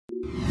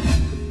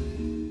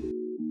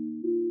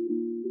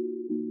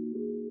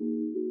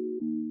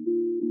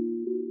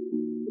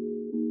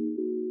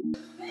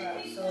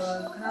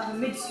have a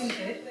mid-skin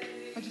fade.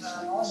 On the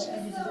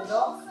edges of the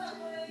dark.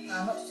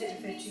 Not to take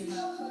the fade too much.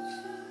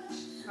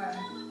 Right,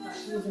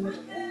 towards the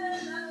middle,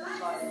 yeah?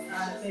 Right, and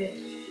a fade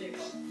shape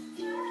up.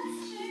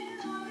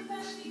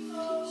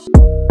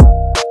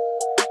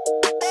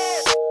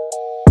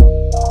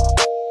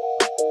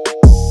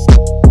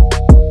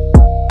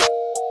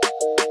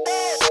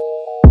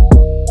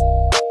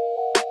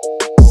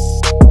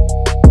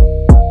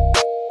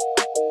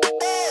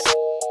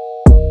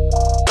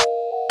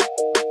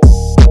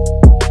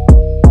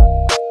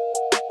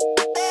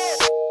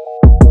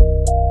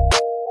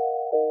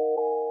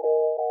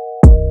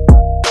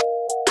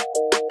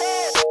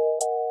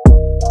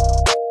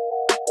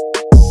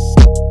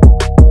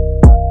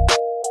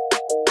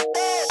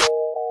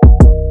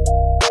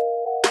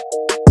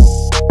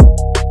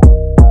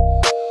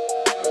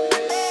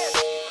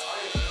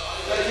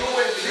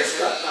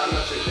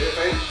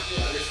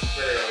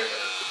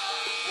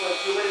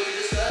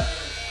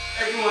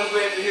 Everyone's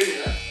waiting to hear you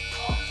now.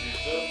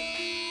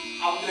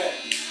 I'm there.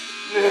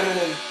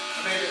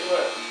 Make it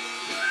work.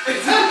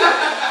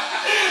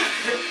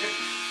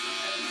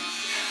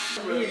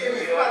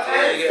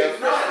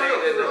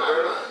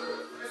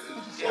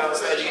 You haven't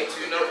said you get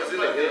 2 numbers,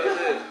 isn't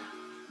it?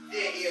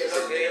 It's a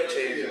game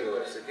changer,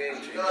 though. It's a game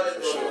changer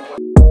for sure.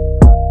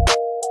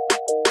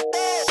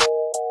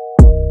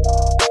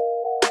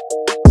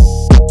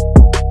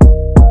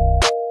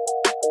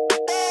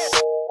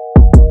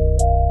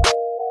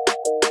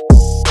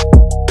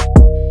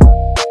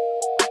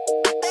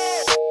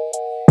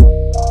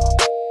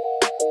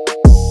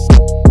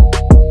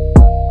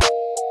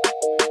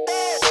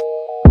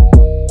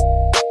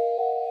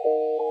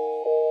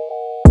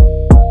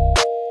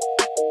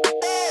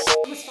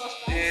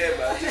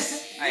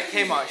 I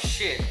came out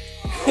shit.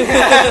 No,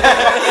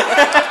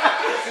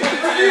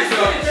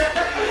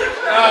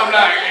 I'm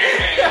not.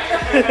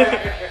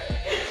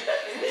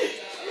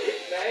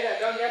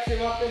 Don't gas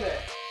him up, innit?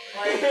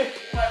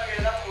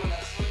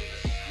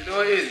 You know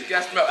what it is?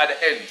 Gas me up at the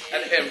end. At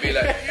the end, be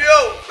like, yo,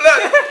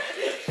 blood,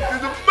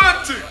 there's a man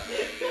too.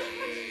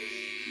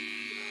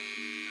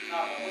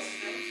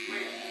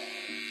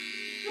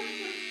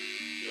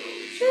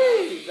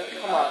 Gee, that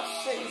come out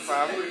sick,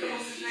 fam.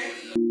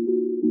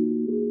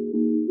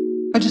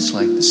 I just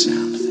like the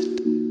sound of it.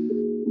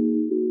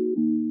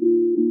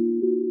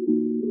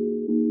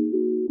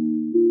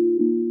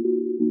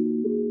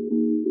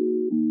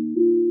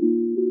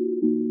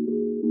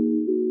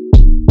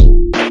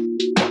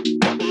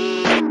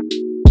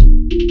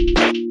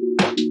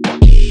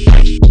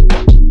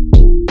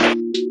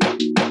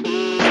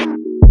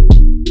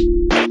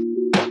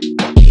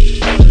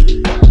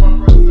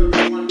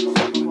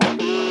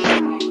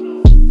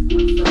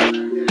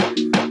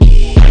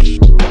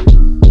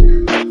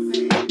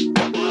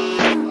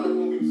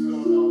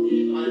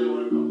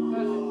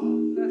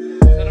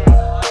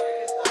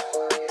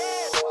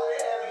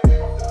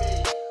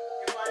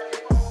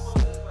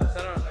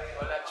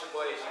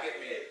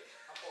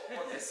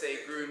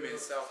 S.AGrooming,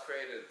 South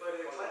Croydon.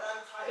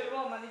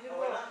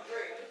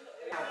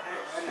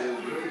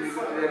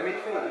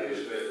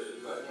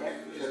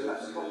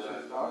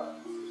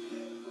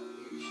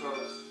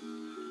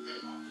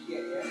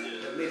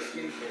 The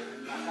mid-skin shape,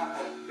 like that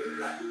one,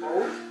 like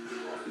bold.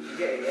 You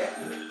get it,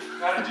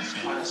 yeah? I just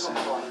like the sound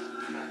of it.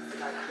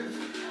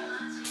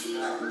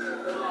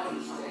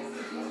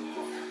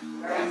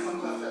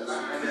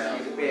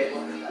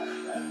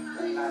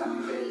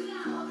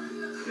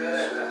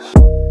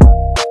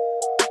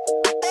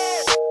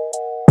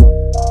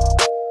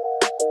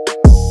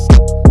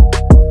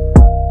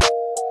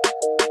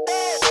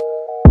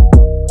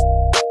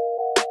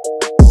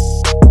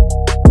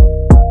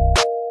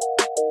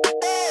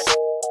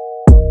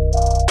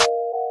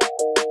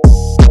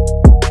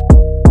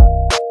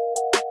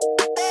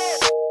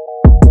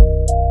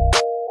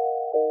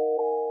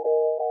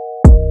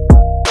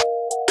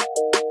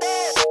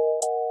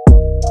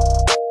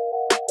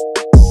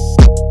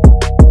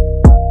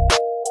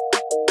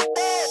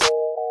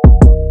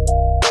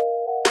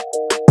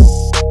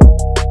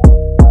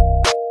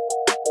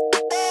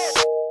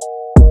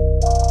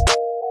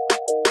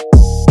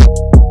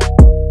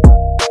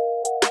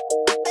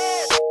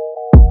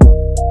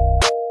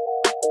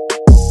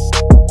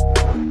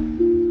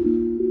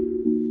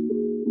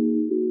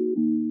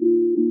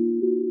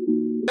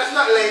 That's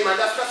not lame, man.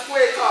 That's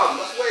way calm.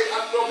 That's way.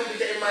 I know people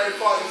getting married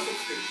 40 and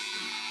 60.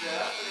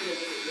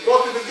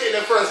 Most people getting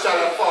their first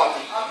child at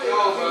 40. That's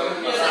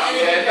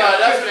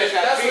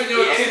when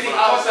you're sitting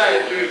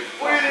outside, dude.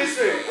 What do you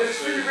say? There's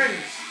 3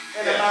 rings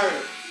in a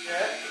marriage.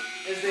 Yeah.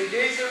 There's the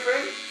engagement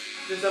ring.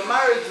 There's a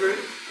marriage ring.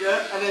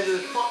 Yeah. And then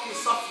there's a fucking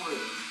suffering.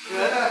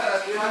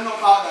 Yeah. I'm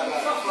not part of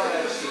that.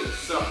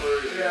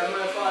 Suffering. Yeah, I'm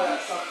not part of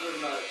that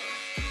suffering, man.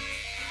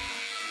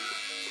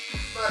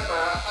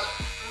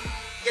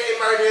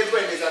 Getting married in his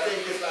 20s, I think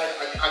it's like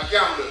a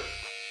gamble.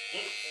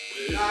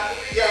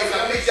 Yeah, it's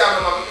a big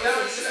gamble, man.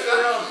 Listen,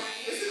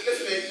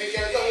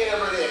 young in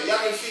every day. You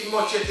haven't seen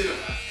much yet, you know.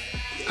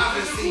 You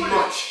haven't seen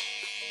much.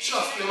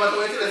 Trust me, no matter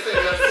what you say, you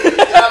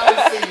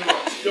haven't seen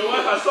much. Your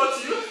wife has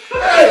taught you?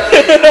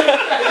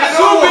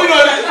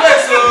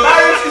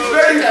 Marriage is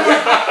very good.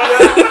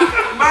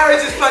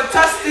 Marriage is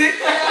fantastic.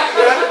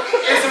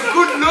 It's a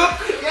good look.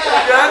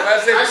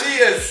 I said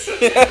cheers.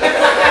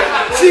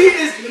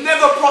 Cheaters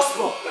never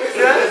prosper.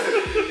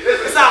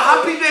 It's a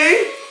happy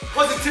day.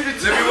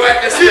 Positivity. Let me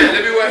wipe the sweat.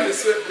 Let me wipe the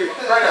sweat quick.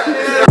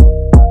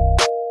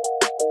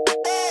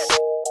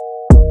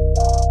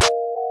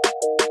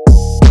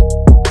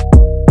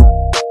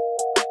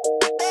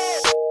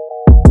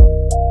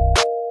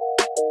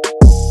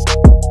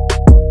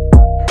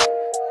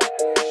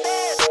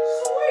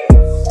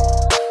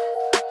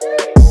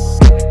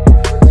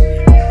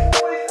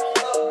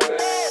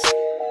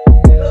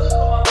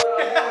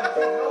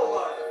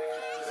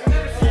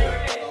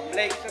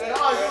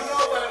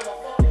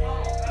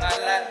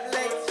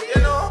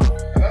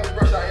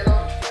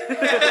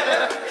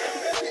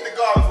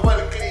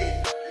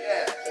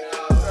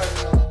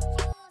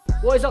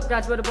 What is up,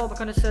 guys? We're the Barber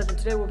Connoisseurs, and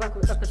today we're back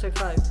with episode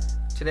 5.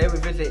 Today we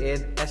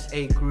visited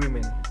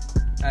S.AGrooming.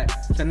 Alright,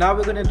 so now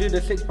we're going to do the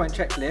 6-point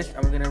checklist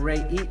and we're going to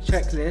rate each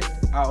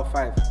checklist out of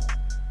 5.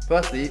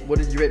 Firstly, what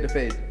did you rate the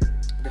fade?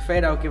 The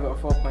fade I'll give it a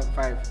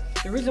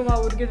 4.5. The reason why I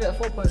would give it a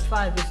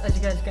 4.5 is, as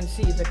you guys can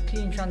see, it's a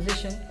clean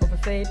transition of a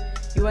fade.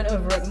 He went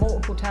over it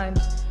multiple times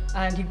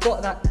and he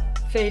got that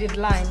faded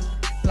line,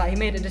 like he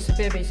made it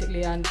disappear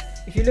basically, and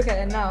if you look at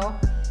it now,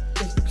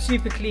 it's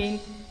super clean.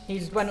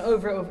 He's went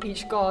over it with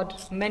each guard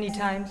many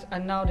times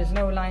and now there's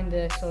no line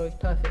there, so it's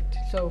perfect.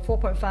 So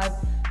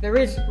 4.5. There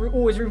is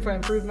always room for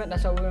improvement,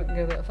 that's why we won't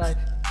give it a 5.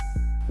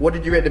 What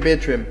did you rate the beard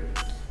trim?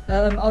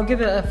 I'll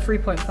give it a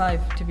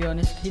 3.5 to be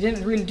honest. He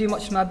didn't really do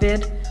much to my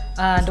beard,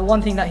 and the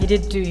one thing that he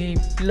did do, he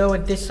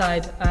lowered this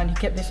side and he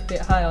kept this a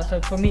bit higher,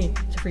 so for me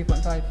it's a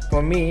 3.5.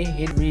 For me,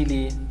 he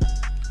really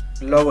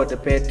lowered the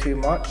beard too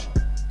much.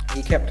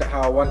 He kept it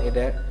how I wanted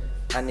it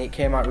and it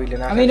came out really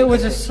nice. I mean, it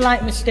was a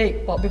slight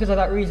mistake, but because of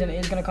that reason it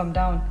is going to come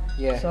down.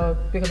 Yeah. So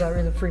because of that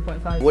reason,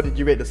 3.5. What did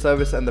you rate the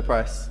service and the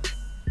price?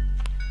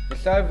 The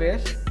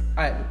service,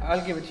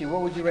 I'll give it to you.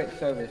 What would you rate the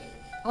service?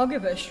 I'll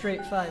give it a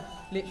straight 5.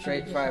 Literally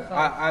Straight just 5. a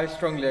 5. I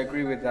strongly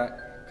agree with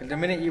that. Because the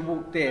minute you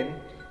walked in,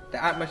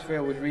 the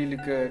atmosphere was really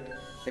good.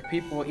 The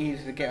people were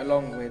easy to get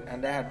along with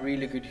and they had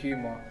really good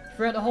humour.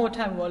 Throughout the whole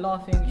time we were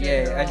laughing, joking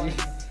Yeah, around.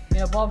 You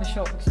know,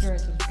 barbershop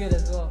experience was good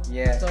as well.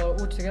 Yeah. So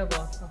altogether,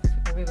 I'll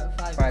give it a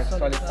 5. 5,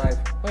 solid 5.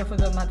 Both of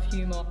them had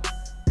humour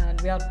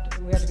and we had a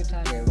good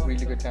time. Yeah, as well.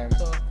 really good time.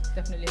 So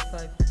definitely a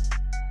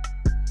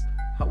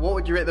 5. What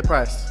would you rate the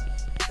price?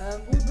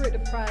 We'll rate the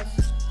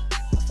price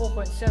a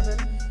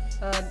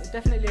 4.7.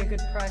 Definitely a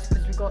good price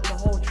because we got the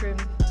whole trim,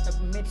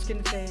 a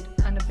mid-skin fade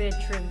and a beard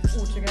trim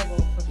all together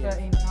for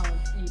 £13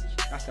 each.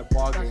 That's a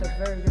bargain. That's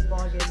a very good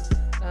bargain.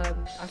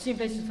 I've seen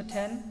places for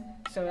 10,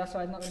 so that's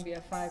why it's not going to be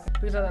a 5.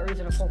 Because of that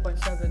reason, a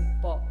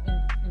 4.7. But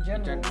in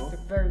general, it's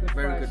a very good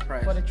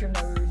price for the trim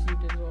that we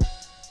received as well.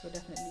 So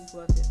definitely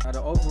worth it. Now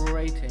the overall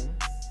rating,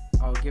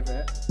 I'll give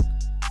it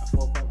a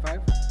 4.5.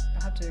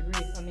 I have to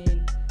agree. I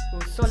mean, it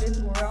was solid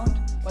all round,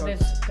 but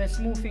there's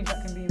small things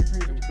that can be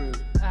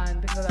improved.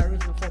 And because of that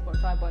reason, a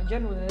 4.5. But in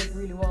general, they did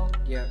really well.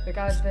 Yeah. The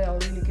guys there are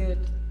really good.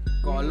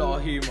 Got a lot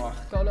of humour.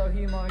 Got a lot of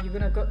humour. You're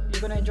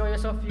gonna enjoy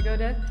yourself if you go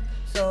there.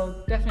 So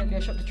definitely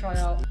a shop to try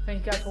out.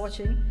 Thank you guys for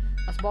watching.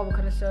 That's Barber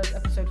Connoisseurs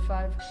episode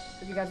 5.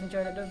 If you guys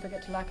enjoyed it, don't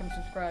forget to like and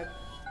subscribe.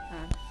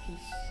 And peace.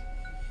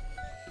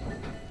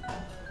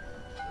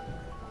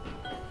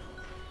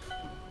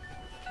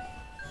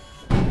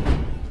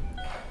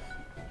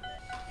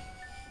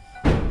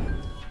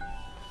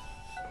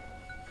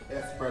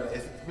 Yes, brother.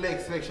 It's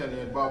Blake's selection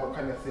here, Barber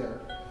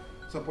Connoisseurs.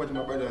 Supporting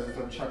my brothers with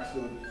some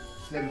tracksuit,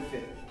 slim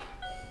fit.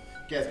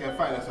 You guys can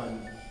find us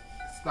on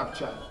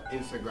Snapchat,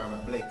 Instagram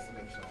at Blake's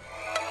Selection.